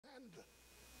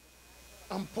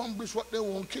and publish what they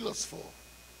won't kill us for.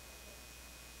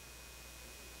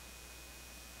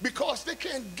 Because they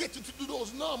can't get you to do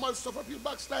those normal stuff that people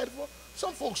backslide for.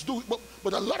 Some folks do it,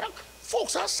 but a lot of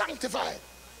folks are sanctified.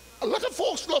 A lot of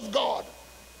folks love God.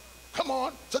 Come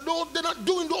on. So they're not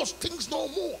doing those things no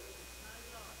more.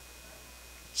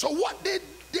 So what they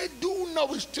do now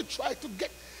is to try to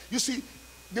get, you see,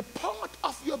 the part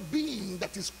of your being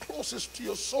that is closest to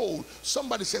your soul.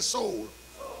 Somebody say soul.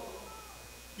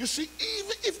 You see,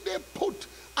 even if they put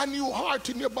a new heart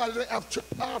in your body, they have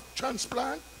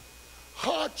transplant.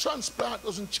 Heart transplant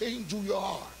doesn't change who you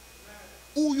are.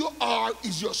 Who you are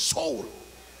is your soul.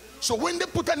 So when they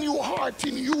put a new heart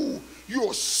in you,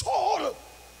 your soul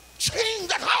change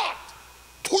that heart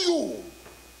to you.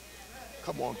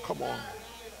 Come on, come on.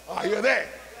 Are you there?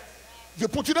 They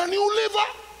put in a new liver,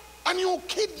 a new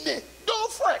kidney.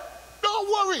 Don't fret. Don't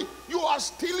worry. You are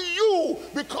still you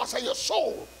because of your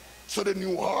soul. So the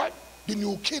new heart, the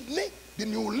new kidney, the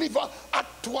new liver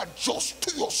have to adjust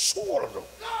to your soul.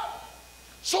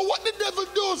 So what the devil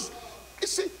does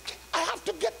is say, I have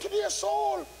to get to their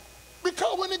soul.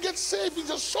 Because when you get saved, is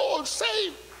your soul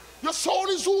saved. Your soul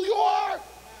is who you are.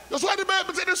 That's why the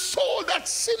Bible says the soul that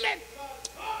sinneth,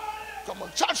 come on,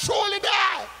 shall surely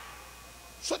die.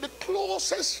 So the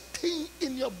closest thing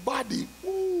in your body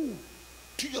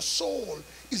to your soul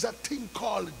is a thing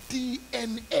called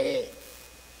DNA.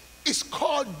 It's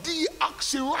called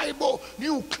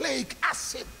deoxyribonucleic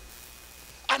acid.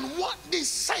 And what these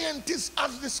scientists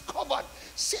have discovered,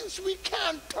 since we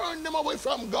can't turn them away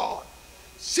from God,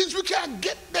 since we can't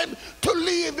get them to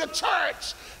leave the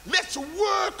church, let's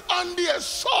work on their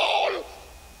soul.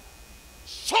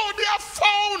 So they have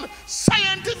found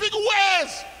scientific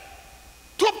ways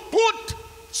to put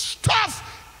stuff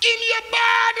in your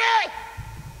body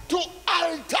to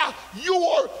alter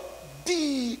your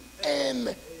DNA.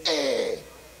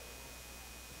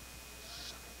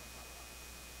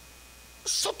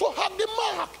 So to have the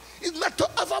mark is not to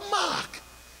have a mark,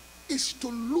 it's to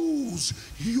lose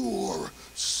your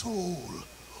soul.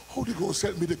 Holy Ghost,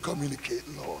 help me to communicate,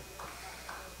 Lord.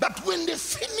 That when they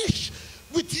finish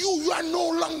with you, you are no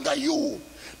longer you.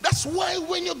 That's why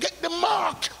when you get the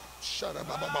mark,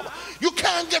 you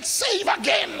can't get saved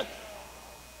again.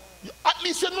 At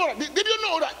least you know that. Did you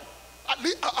know that? At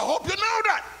least, I hope you know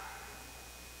that.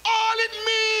 All it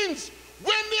means,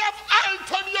 when they have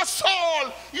altered your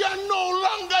soul, you are no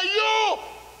longer you.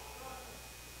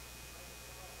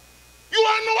 You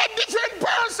are now a different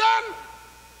person.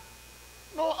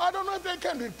 No, I don't know if they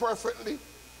can do it perfectly,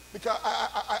 because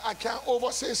I can't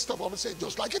oversay stuff. I will say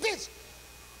just like it is.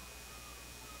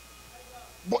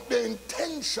 But the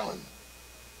intention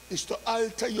is to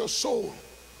alter your soul.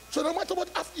 So no matter what,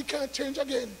 you can't change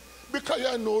again, because you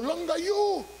are no longer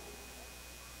you.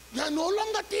 You are no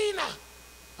longer Tina.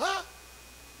 Huh?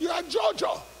 You are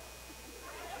Jojo.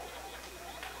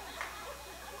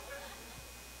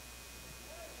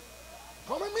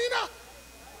 Come on, Mina.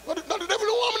 But the devil don't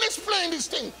want me to explain this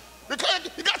thing, because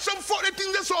you got some folk that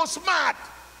think they're so smart,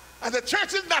 and the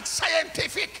church is not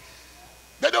scientific.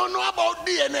 They don't know about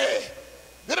DNA.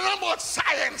 They don't know about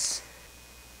science.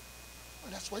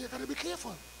 Well, that's why you gotta be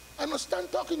careful. I must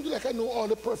stand talking to you like I know all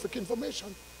the perfect information.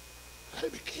 You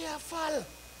gotta be careful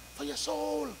for your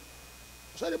soul.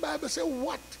 So the Bible says,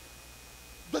 what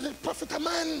does it profit a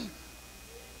man?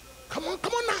 Come on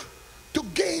now. To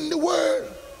gain the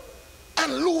world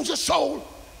and lose your soul.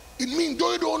 It means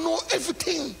though you don't know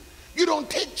everything, you don't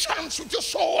take chance with your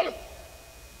soul.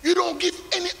 You don't give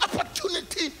any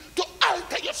opportunity to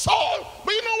alter your soul.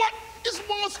 But you know what? It's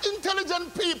most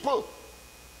intelligent people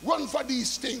run for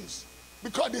these things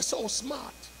because they're so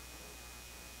smart.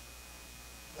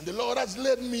 And the Lord has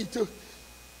led me to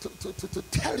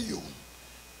tell you,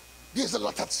 there's a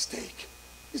lot at stake.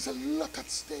 There's a lot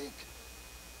at stake.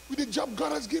 With the job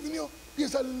God has given you,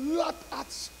 there's a lot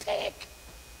at stake.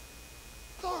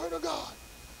 Glory to God.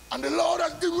 And the Lord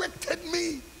has directed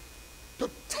me to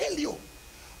tell you,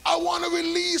 I want to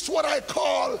release what I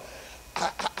call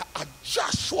a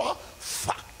Joshua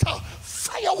factor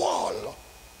firewall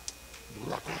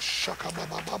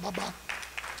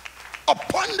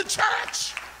upon the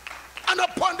church and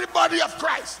upon the body of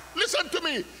Christ. Listen to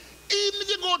me. Even if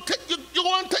you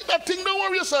go and take that thing, don't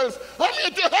worry yourself. I'm here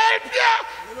to help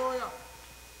you.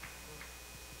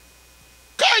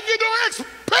 Because you don't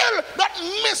expel that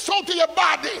mess out of your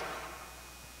body.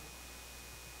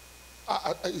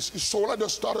 His soul I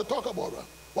just started talking about.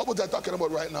 What was I talking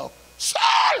about right now?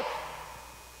 Soul!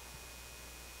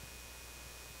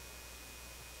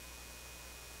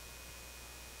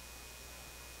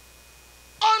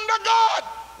 Under God,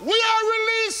 we are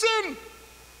releasing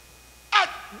a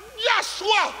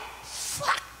Joshua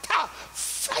factor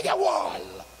firewall.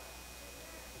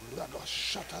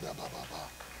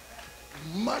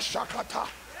 Mashakata.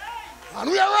 And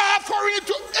we are offering it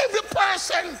to every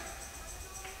person.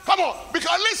 Come on,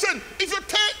 because listen, if you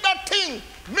take that thing,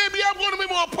 maybe I'm going to be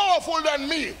more powerful than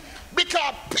me.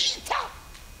 Because Peter,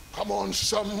 come on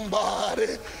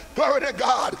somebody, glory to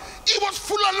God, he was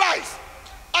full of life.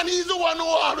 And he's the one who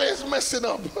always messing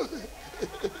up.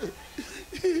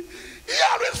 He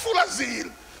always full of zeal.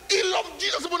 He loved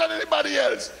Jesus more than anybody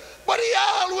else. But he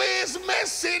always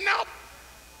messing up.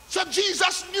 So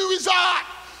Jesus knew his heart.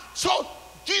 So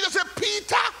Jesus said,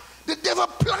 Peter, the devil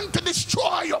planned to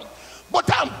destroy you. But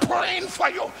I'm praying for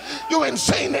you. You ain't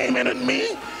saying amen at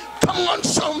me. Come on,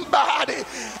 somebody.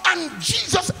 And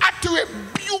Jesus had to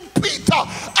rebuke Peter.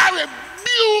 I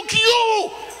rebuke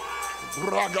you.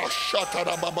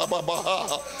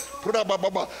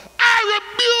 I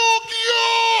rebuke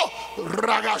you.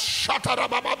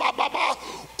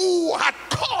 Who had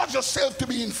caused yourself to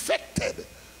be infected.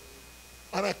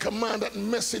 And I command that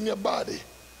mess in your body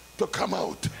to come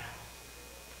out.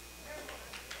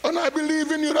 And I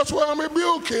believe in you. That's why I'm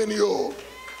rebuking you.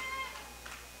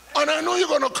 And I know you're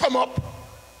going to come up.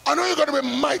 I know you're going to be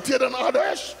mightier than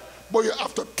others. But you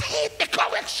have to take the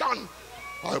correction.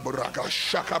 I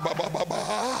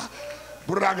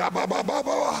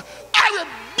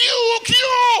rebuke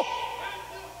you.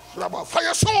 For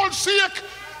your soul's sake.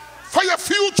 For your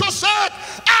future's sake.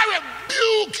 I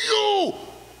rebuke you.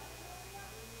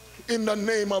 In the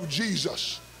name of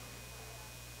Jesus.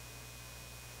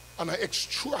 And I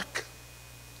extract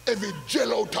every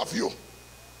gel out of you.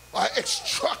 I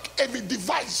extract every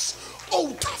device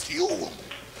out of you.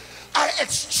 I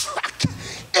extract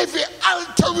every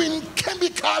altering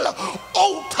chemical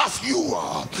out of you.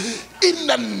 In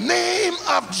the name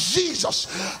of Jesus.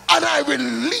 And I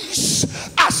release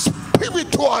a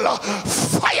spiritual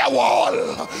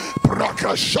firewall.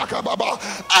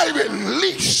 I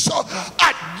release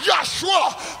a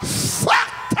Joshua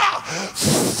factor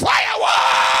firewall.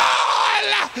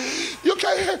 You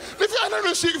can, if you want to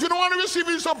receive, if you don't want to receive,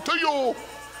 it's up to you.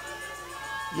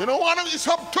 You don't want to, it's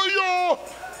up to you.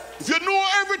 If you know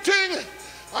everything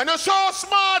and you're so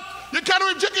smart, you can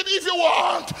reject it if you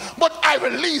want. But I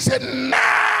release it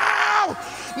now.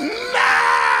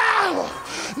 Now.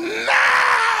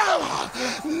 Now.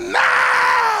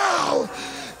 Now.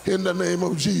 In the name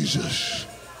of Jesus.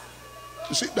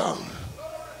 Sit down.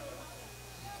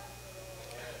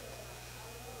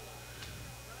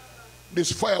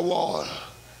 This firewall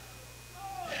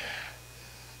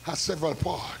has several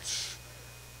parts.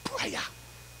 Prayer.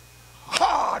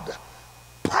 Hard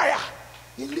prayer.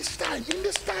 In this time.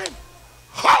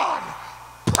 Hard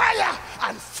prayer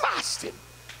and fasting.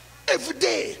 Every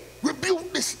day,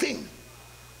 rebuke this thing.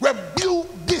 Rebuke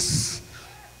this.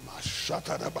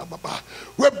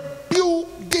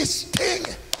 Rebuke this thing.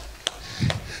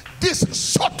 This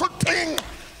subtle thing.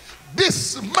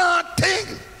 This mad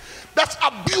thing that's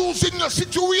abusing your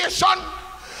situation,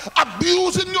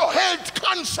 abusing your health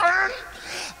concern,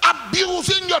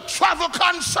 abusing your travel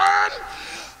concern,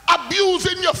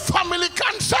 abusing your family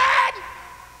concern.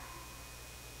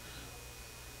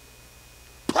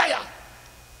 Prayer.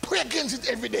 Pray against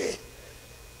it every day.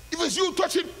 If it's you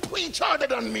touch it, preach harder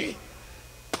than me.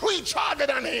 Preach harder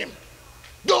than him.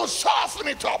 Don't soften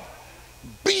it up.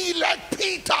 Be like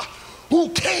Peter, who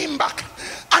came back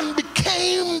and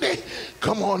became the,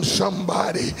 come on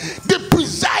somebody, the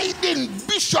presiding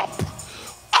bishop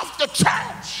of the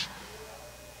church.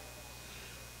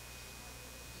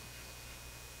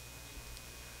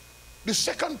 The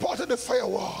second part of the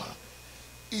firewall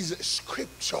is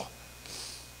scripture.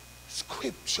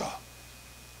 Scripture.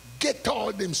 Get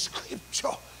all them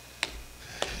scripture.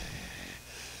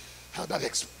 How that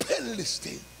expel this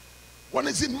thing. One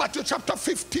is in Matthew chapter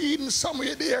 15,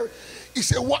 somewhere there. He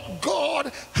said, what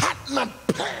God had not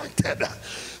planted,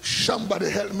 somebody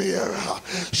help me here,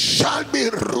 shall be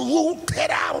rooted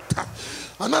out.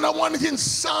 Another one is in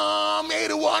Psalm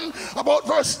 81, about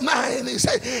verse 9. He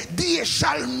said, there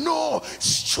shall no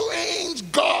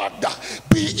strange God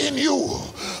be in you.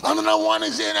 Another one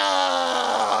is in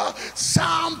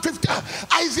Psalm 50,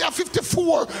 Isaiah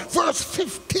 54, verse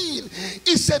 15.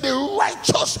 He said, the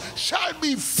righteous shall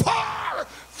be far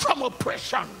from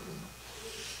oppression.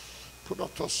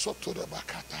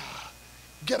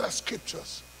 Get us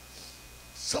scriptures.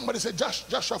 Somebody said,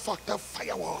 Joshua factor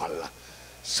firewall.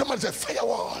 Somebody said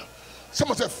firewall.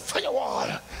 Someone said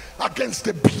firewall against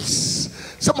the beast.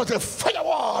 Someone said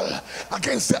firewall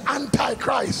against the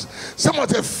Antichrist. Someone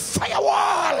said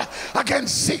firewall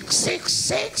against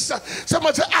 666.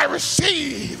 Someone said I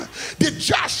receive the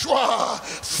Joshua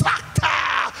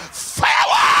factor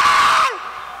firewall.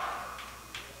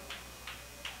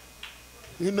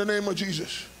 In the name of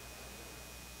Jesus.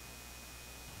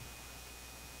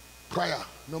 Prayer,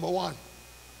 number 1.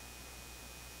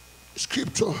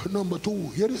 Scripture, number 2.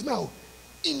 Here it is now.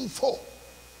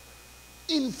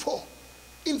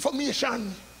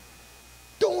 Information.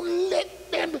 Don't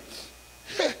let them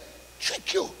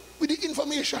trick you with the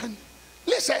information.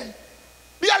 Listen,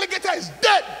 the alligator is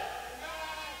dead.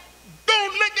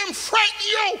 Don't let them frighten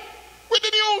you with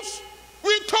the news.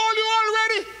 We told you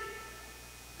already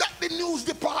that the news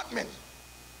department,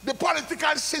 the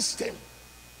political system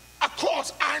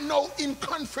across are now in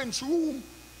conference room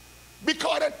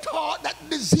because they thought that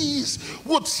disease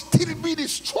would still be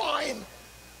destroying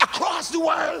across the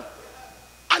world,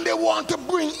 and they want to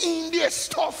bring in their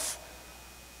stuff.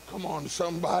 Come on,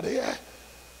 somebody.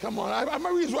 Come on. I'm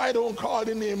a reason why I don't call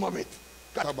the name of it.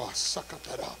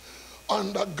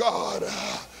 Under God,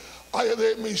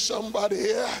 I me somebody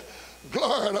here.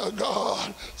 Glory to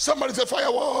God. Somebody say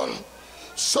firewall.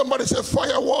 Somebody say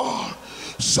firewall.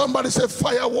 Somebody say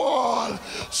firewall.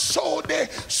 So the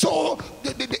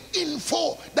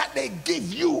info that they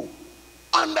give you,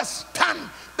 understand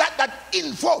that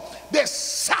info they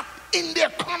sat in their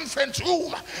conference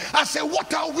room and say,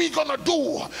 what are we gonna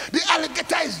do? The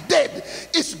alligator is dead,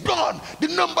 it's gone, the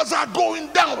numbers are going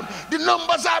down, the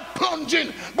numbers are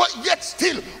plunging, but yet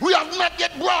still we have not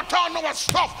yet brought on our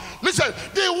stuff. Listen,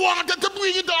 they wanted to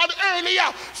bring it on earlier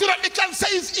so that they can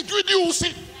say it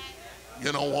reducing.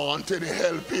 You don't want any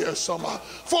help here, some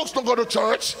folks don't go to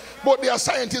church, but their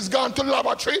scientists gone to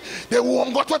laboratory. They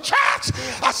won't go to church.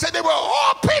 I said they were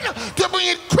hoping to bring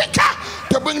it quicker,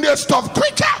 to bring their stuff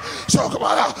quicker. So come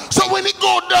on, so when it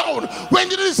go down, when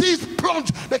the disease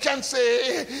plunge, they can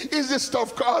say, is this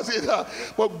stuff causing it?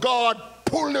 But God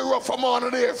pulled the rug from under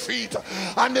their feet,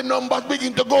 and the numbers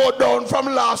begin to go down from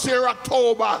last year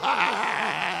October.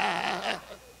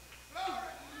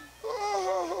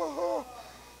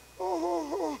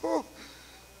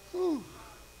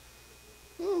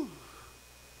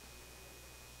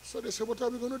 So they say, what are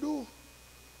we going to do?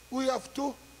 We have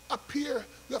to appear.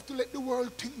 We have to let the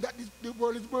world think that the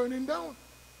world is burning down.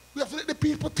 We have to let the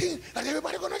people think that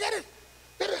everybody's going to get it.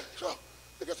 So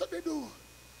guess what they do?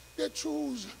 They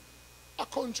choose a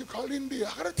country called India.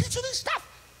 I got to teach you this stuff.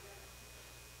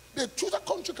 They choose a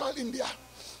country called India.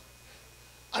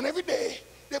 And every day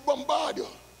they bombard you.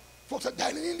 Folks are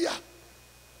dying in India.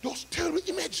 Those terrible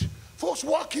image. Folks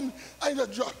walking and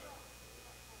just drop.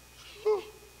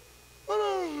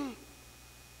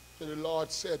 So the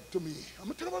Lord said to me, I'm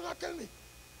going to tell you what God tell me.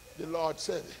 The Lord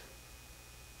said,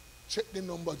 check the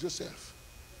numbers yourself.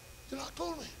 The Lord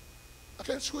told me. I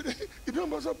can show the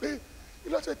numbers up there. The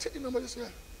Lord said, check the numbers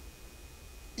yourself.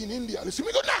 In India, listen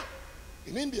me good now.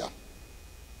 In India,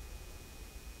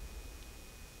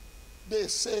 they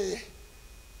say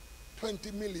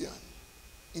 20 million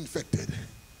infected.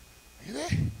 You know?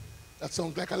 That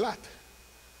sounds like a lot.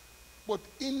 But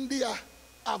India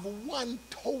have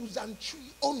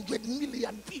 1,300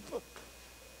 million people.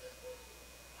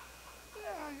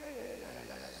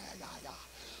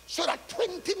 So that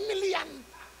 20 million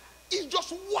is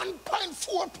just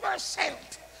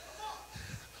 1.4%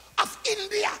 of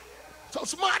India. So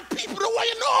smart people, the way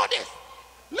you know this.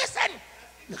 Listen,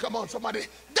 come on somebody,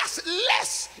 that's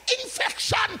less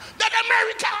infection than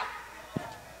America.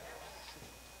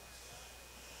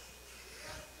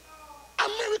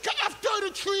 America have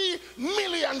 33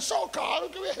 million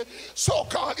so-called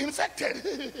infected.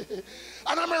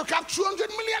 And America have 200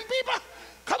 million people.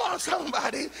 Come on,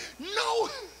 somebody. No,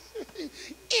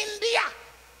 India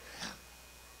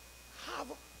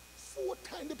have 4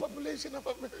 times the population of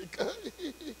America.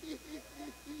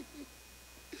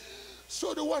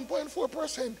 So the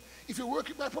 1.4%, if you work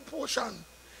it by proportion,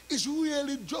 is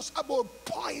really just about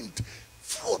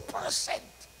 0.4%.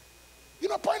 You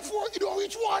know, 0.4, you don't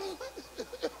reach 1.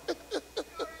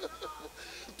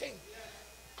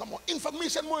 Come on,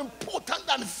 information more important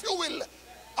than fuel.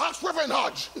 Ask Reverend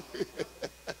Hodge.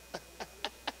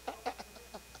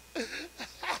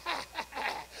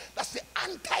 That's the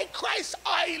Antichrist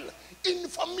oil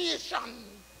information.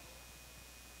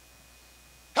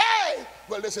 Hey!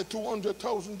 Well, they say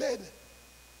 200,000 dead.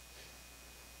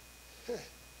 Hey.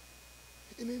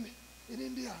 In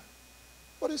India.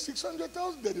 But there's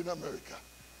 600,000 dead in America.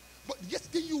 But yet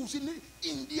they're using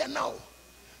India now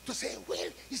to say,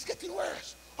 well, it's getting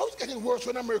worse. How is it getting worse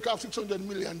when America have 600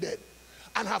 million dead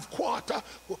and have quarter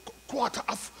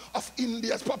of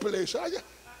India's population?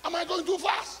 Am I going too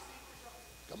fast?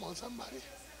 Come on, somebody.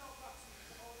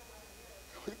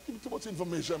 Give me too much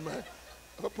information, man.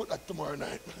 I'll put that tomorrow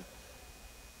night, man.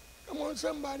 Come on,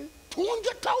 somebody.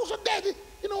 200,000 dead.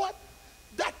 You know what?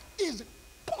 That is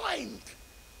 0.14.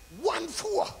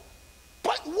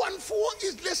 But 1/4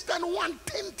 is less than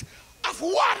 1/10 of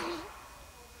 1.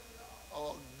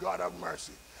 Oh, God have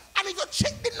mercy. And if you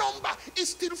check the number, it's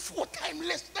still 4 times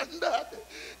less than that.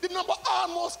 The number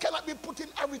almost cannot be put in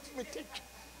arithmetic.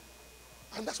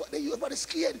 And that's what they use, everybody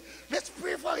scared. Let's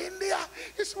pray for India.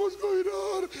 It's what's going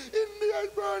on. India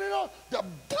is burning out. The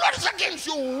blood is against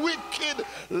you, wicked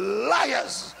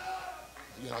liars.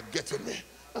 You're not getting me.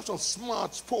 That's some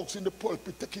smart folks in the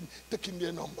pulpit taking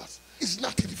their numbers. It's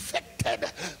not infected.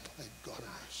 My God have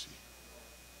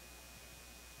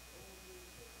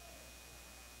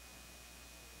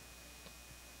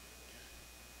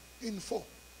mercy.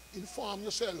 Inform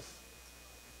yourself.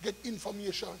 Get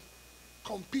information.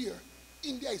 Compare.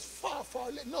 India is far,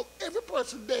 far less. No, every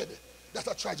person dead, that's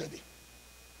a tragedy.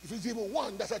 If it's even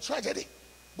one, that's a tragedy.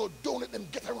 But don't let them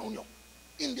get around you.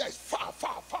 India is far,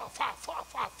 far, far, far, far,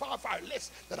 far, far, far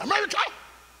less than America.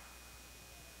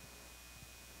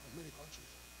 And many countries.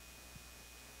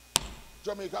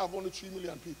 Jamaica have only 3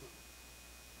 million people.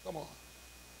 Come on.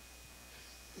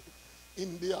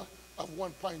 India have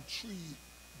 1.3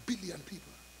 billion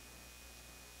people.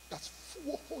 That's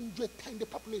 400 times the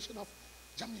population of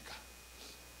Jamaica.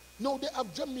 Now they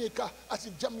have Jamaica as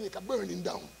if Jamaica burning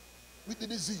down with the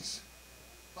disease.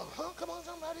 Come on,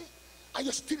 somebody. And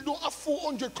you still don't have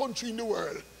 400 countries in the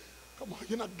world. Come on,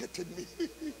 you're not getting me. Did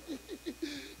you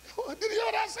hear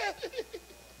what I said?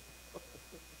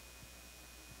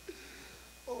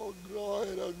 Oh,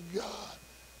 glory to God.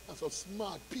 That's some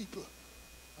smart people.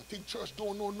 I think church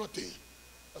don't know nothing.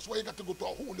 That's why you got to go to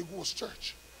a Holy Ghost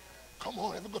church. Come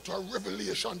on, ever go to a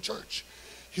Revelation church?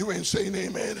 You ain't saying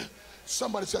amen.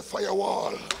 Somebody said,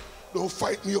 firewall. Don't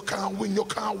fight me, you can't win, you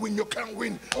can't win, you can't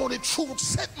win. Only truth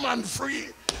set man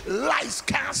free. Lies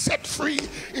can't set free.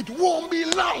 It won't be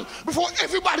long before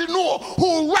everybody know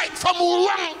who right from who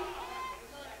wrong.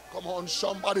 Come on,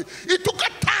 somebody. It took a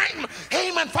time,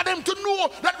 amen, for them to know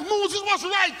that Moses was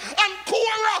right and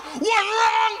Korah was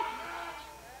wrong.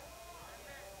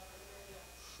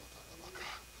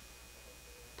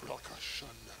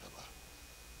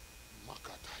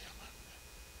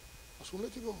 Soon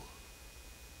let it go.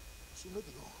 Soon let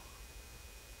it go.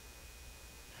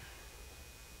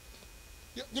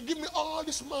 You give me all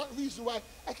the smart reasons why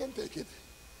I can take it.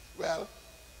 Well,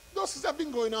 those things have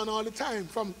been going on all the time.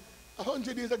 From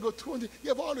 100 years ago, 200, you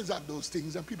have always had those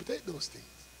things, and people take those things.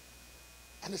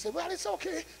 And they say, well, it's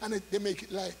okay, and they make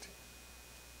it light.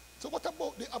 So what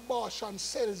about the abortion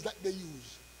cells that they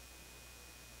use?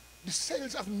 The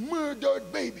cells of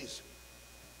murdered babies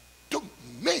to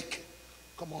make,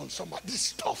 come on, somebody, this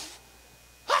stuff.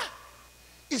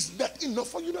 Is that enough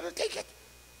for you not to take it?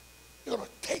 You're going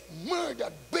to take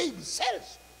murdered baby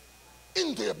cells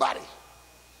into your body.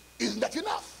 Isn't that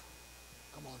enough?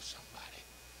 Come on, somebody.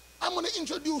 I'm going to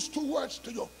introduce 2 words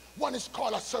to you. One is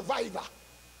called a survivor,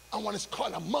 and one is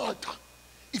called a martyr.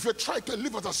 If you try to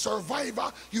live as a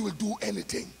survivor, you will do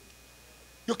anything.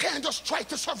 You can't just try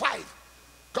to survive.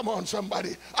 Come on,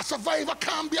 somebody. A survivor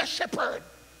can't be a shepherd.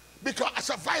 Because a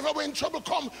survivor, when trouble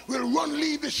comes, will run,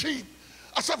 leave the sheep.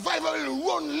 A survivor will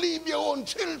run, leave your own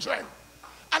children.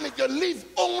 And if you live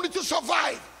only to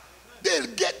survive, they'll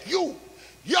get you.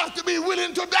 You have to be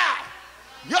willing to die.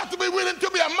 You have to be willing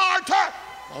to be a martyr.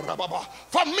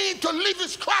 For me to live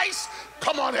is Christ.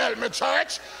 Come on, help me,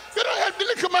 church. You don't help the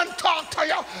little man talk to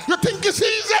you. You think it's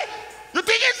easy? You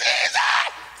think it's easy?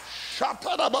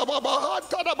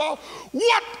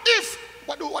 What if,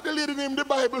 what the lady named the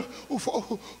Bible?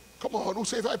 Come on, who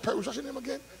say if I perish? What's your name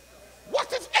again?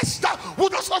 What if Esther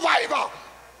was a survivor?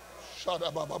 She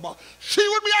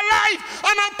would be alive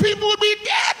and her people would be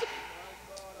dead.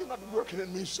 You're not working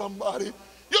in me, somebody.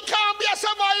 You can't be a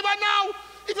survivor now.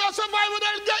 If you're a survivor,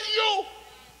 they'll get you.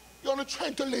 You're only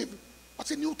trying to live.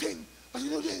 What's a new thing? What's a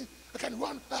new thing? I can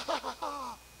run.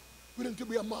 Willing to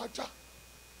be a martyr.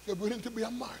 If you're willing to be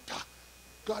a martyr,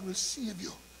 God will save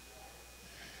you.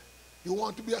 You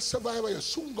want to be a survivor, you're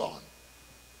soon gone.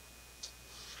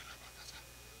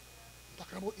 I'm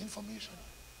talking about information.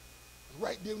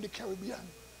 Right there in the Caribbean,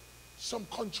 some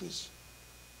countries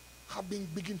have been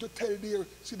begin to tell their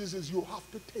citizens, you have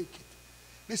to take it.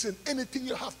 Listen, anything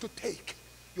you have to take,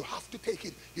 you have to take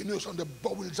it. You know, it's on the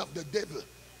bowels of the devil.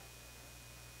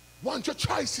 Once your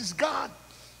choice is gone,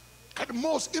 and the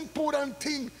most important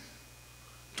thing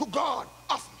to God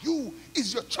of you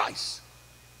is your choice.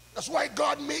 That's why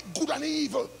God made good and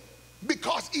evil,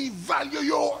 because he values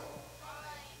your.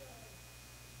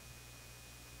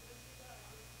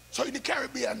 So in the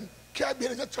Caribbean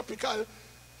is a tropical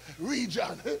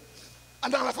region,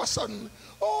 and all of a sudden,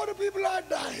 oh, the people are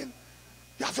dying.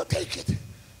 You have to take it.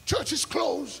 Church is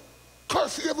closed,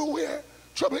 curfew everywhere,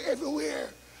 trouble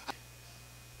everywhere.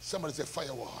 Somebody say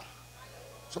firewall.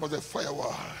 Somebody say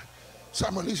firewall.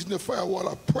 Someone listen to firewall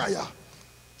of prayer,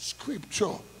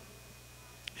 scripture,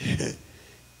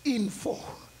 info.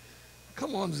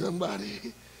 Come on,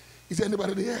 somebody. Is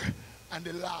anybody there? And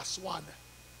the last one,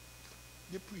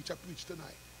 the preacher preached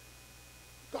tonight.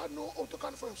 God knows how to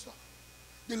confirm stuff.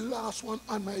 The last one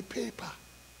on my paper.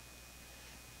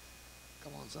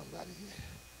 Come on, somebody here.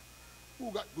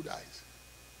 Who got good eyes?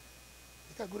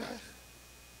 You got good eyes?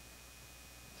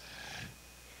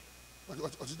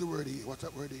 What's the word here? What's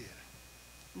that word here?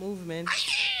 Movement.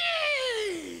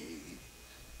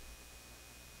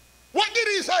 What did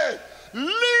he say?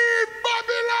 Leave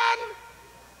Babylon.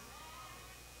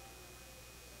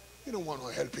 You don't want no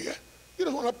help here. You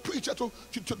don't want a preacher to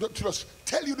just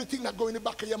tell you the thing that go in the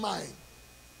back of your mind.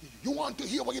 You want to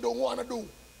hear what you don't want to do.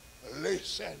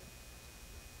 Listen.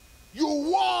 You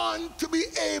want to be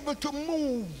able to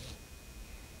move.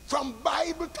 From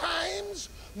Bible times,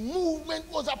 movement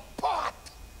was a part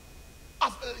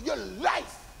of your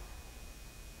life.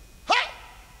 Huh?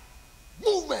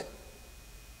 Movement.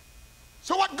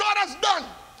 So what God has done,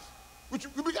 which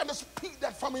we began to speak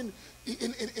that from in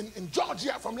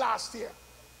Georgia from last year,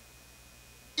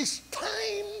 it's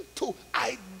time to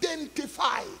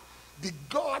identify the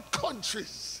God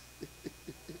countries.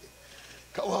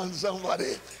 Come on,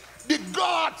 somebody. The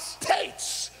God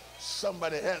states.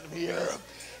 Somebody help me here.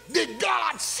 The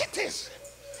God cities.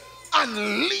 And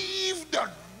leave the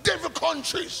devil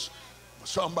countries.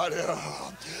 Somebody.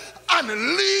 And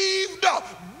leave the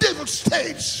devil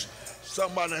states.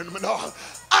 Somebody help me know.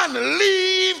 And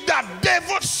leave the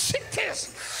devil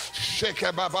cities. Shake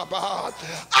it, and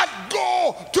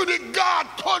go to the God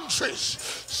countries.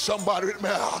 Somebody with me.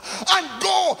 And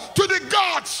go to the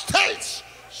God states.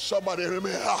 Somebody with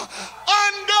me.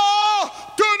 And go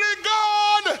to the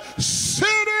God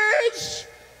cities.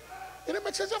 It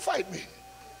makes sense to fight me.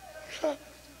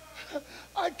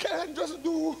 I can't just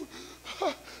do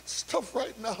stuff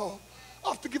right now. I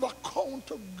have to give account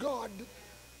to God.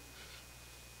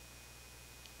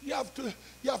 You have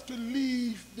to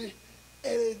leave the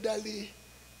elderly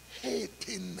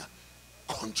hating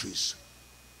countries,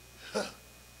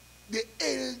 the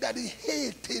elderly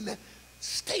hating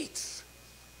states,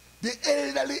 the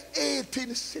elderly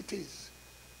hating cities,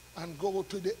 and go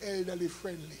to the elderly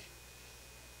friendly.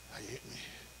 I hate me.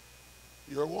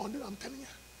 You're wondering, I'm telling you.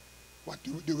 What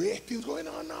the way things going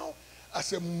on now? I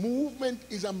say movement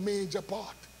is a major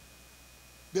part.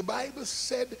 The Bible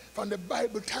said from the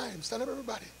Bible time, stand up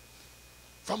everybody,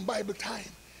 from Bible time,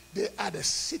 they are the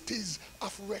cities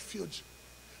of refuge.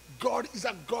 God is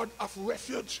a God of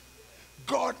refuge.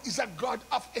 God is a God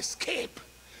of escape.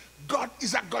 God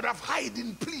is a God of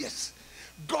hiding place.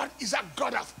 God is a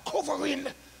God of covering.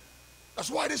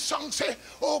 That's why the song says,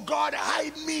 oh God,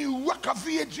 hide me, rock of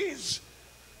ages,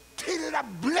 till the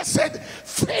blessed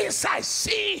face I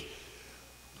see.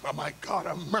 Oh my God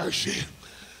of mercy.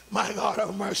 My God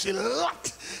of mercy.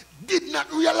 Lot did not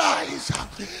realize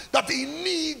that he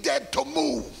needed to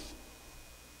move.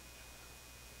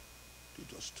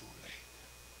 It was too late.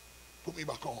 Put me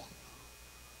back on.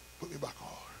 Put me back on.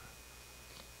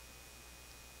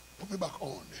 Put me back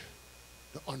on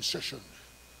the on session.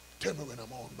 Tell me when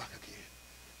I'm on back again.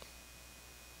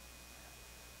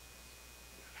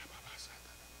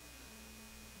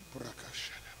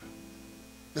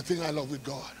 The thing I love with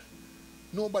God,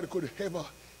 nobody could ever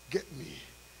get me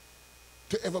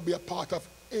to ever be a part of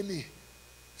any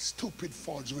stupid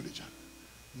false religion.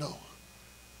 No.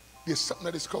 There's something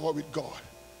I discovered with God.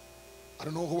 I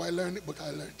don't know how I learned it, but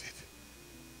I learned it.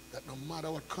 That no matter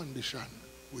what condition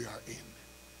we are in,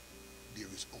 there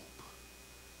is hope.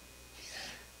 Yeah.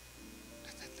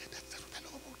 That's what I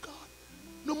love about God.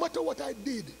 No matter what I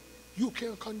did, you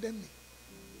can't condemn me.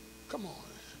 Come on.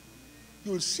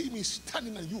 You will see me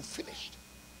standing and you finished.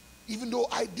 Even though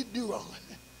I did the wrong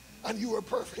and you were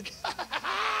perfect. That's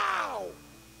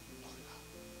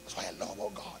why I love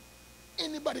our God.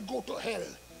 Anybody go to hell,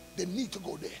 they need to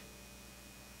go there.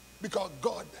 Because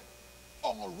God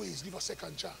always gives a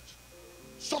second chance.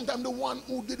 Sometimes the one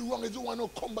who did wrong is the one who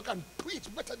come back and preach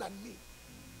better than me.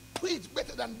 Preach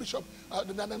better than bishop,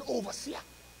 than an overseer.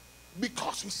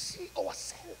 Because we see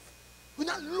ourselves. We're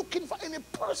not looking for any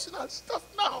personal stuff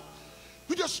now.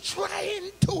 We're just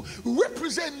trying to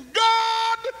represent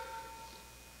God.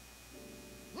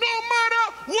 No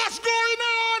matter what's going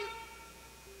on,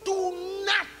 do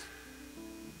not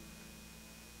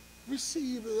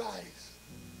receive lies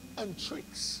and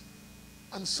tricks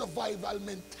and survival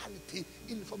mentality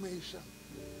information.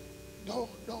 No.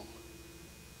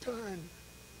 Turn.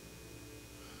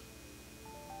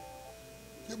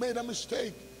 You made a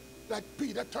mistake like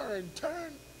Peter. Turn.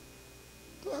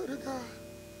 Glory to God.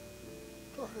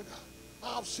 Glory to God.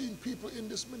 I've seen people in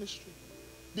this ministry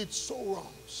did so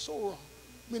wrong,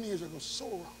 many years ago, so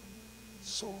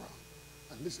wrong.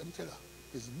 And listen, I'm telling you,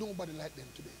 there's nobody like them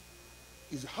today.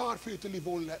 It's hard for you to live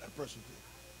only like that person today.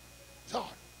 It's hard.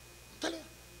 I'm telling you.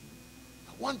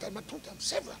 One time, two times,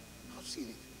 several. I've seen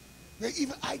it. Where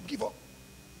even I give up.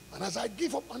 And as I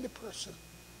give up on the person,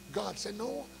 God said,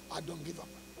 no, I don't give up.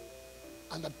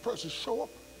 And that person show up,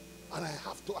 and I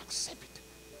have to accept it.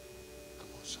 Come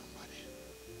on, somebody.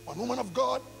 One woman of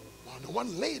God,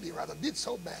 one lady rather, did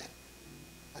so bad.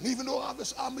 And even though our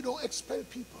army don't expel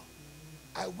people,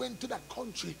 I went to that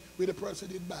country where the person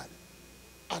did bad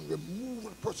and removed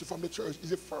the person from the church. It's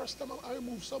the first time I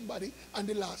removed somebody and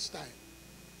the last time.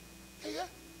 Yeah,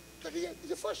 it's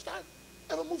the first time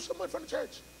I ever moved someone from the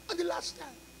church and the last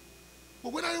time.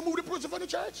 But when I removed the person from the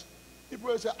church, the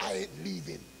person said, I ain't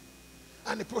leaving.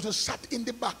 And the person sat in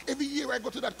the back. Every year I go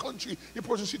to that country, the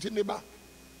person sits in the back.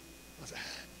 I said,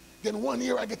 then one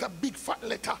year I get a big fat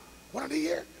letter. One of the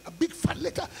year, a big fat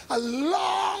letter, a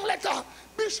long letter.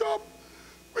 Bishop,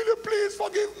 will you please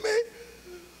forgive me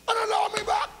and allow me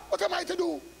back? What am I to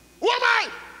do? Who am I?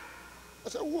 I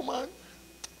said, woman,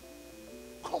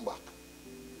 come back.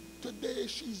 Today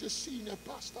she's the senior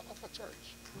pastor of a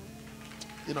church.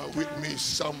 You know, with me,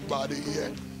 somebody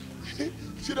here.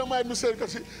 She don't mind me saying it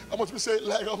because I must be saying it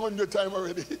like 100 times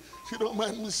already. She don't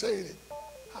mind me saying it.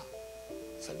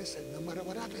 So listen, no matter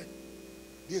what happened,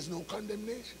 there's no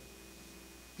condemnation.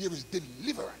 There is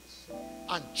deliverance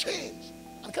and change.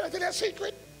 And can I tell you a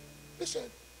secret? Listen,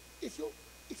 if you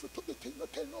took the thing,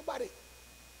 don't tell nobody.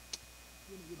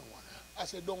 You don't want to. I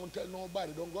said, don't tell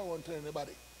nobody. Don't go around telling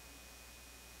anybody.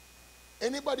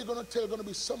 Anybody going to tell, going to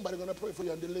be somebody going to pray for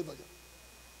you and deliver you.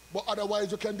 But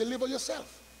otherwise, you can deliver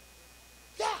yourself.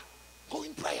 Yeah, go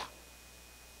in prayer.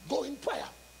 Go in prayer.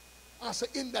 I say,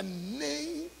 in the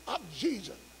name of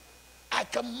Jesus, I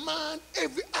command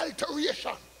every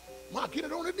alteration. Mark, you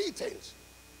don't know the details.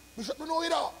 Bishop, you know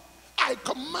it all. I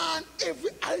command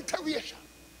every alteration,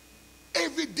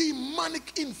 every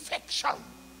demonic infection,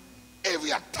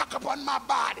 every attack upon my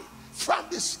body from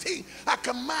this thing. I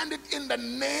command it in the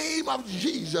name of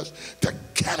Jesus to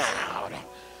get out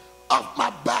of my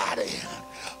body,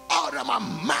 out of my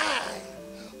mind,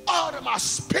 out of my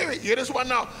spirit. Hear this one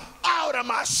now. Out of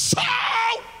my soul.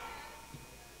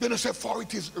 Then I say, for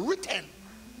it is written.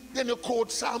 Then you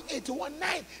quote Psalm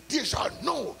 81:9. There shall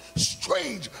no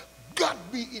strange God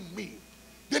be in me.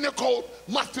 Then you quote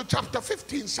Matthew chapter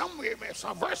 15, somewhere,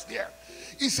 some verse there.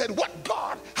 He said, what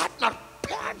God hath not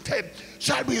planted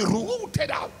shall be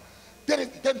rooted out.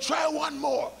 Then try one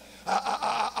more.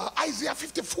 Isaiah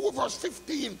 54 verse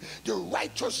 15. The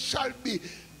righteous shall be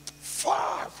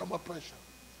far from oppression.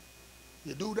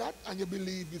 You do that and you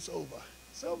believe it's over.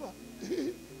 It's over.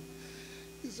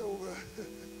 It's over.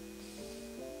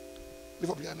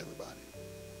 Lift up your hand, everybody.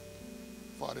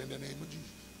 Father, in the name of Jesus,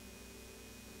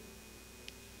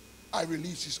 I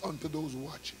release this unto those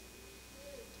watching.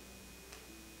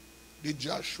 The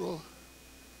Joshua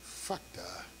factor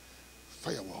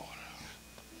firewall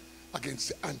against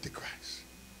the Antichrist,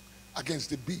 against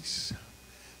the beast,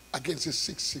 against the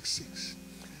 666,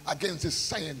 against the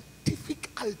scientific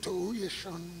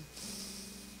alteration,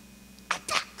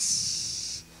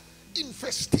 attacks,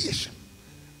 infestation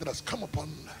that has come upon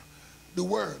the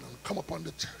world and come upon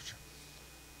the church.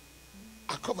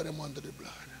 I cover them under the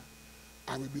blood.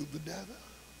 I rebuke the devil.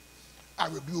 I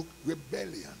rebuke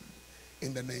rebellion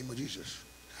in the name of Jesus.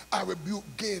 I rebuke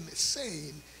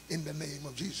gainsaying in the name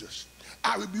of Jesus.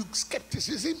 I rebuke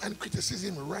skepticism and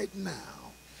criticism right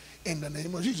now in the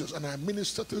name of Jesus. And I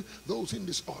minister to those in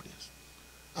this audience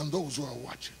and those who are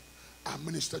watching. I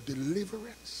minister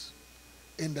deliverance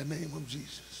in the name of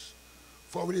Jesus.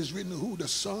 For it is written, who the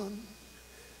Son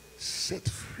set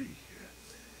free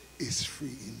is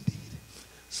free indeed.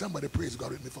 Somebody praise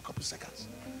God with me for a couple seconds.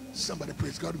 Somebody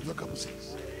praise God with me for a couple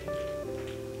seconds.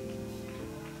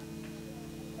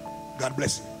 God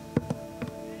bless you.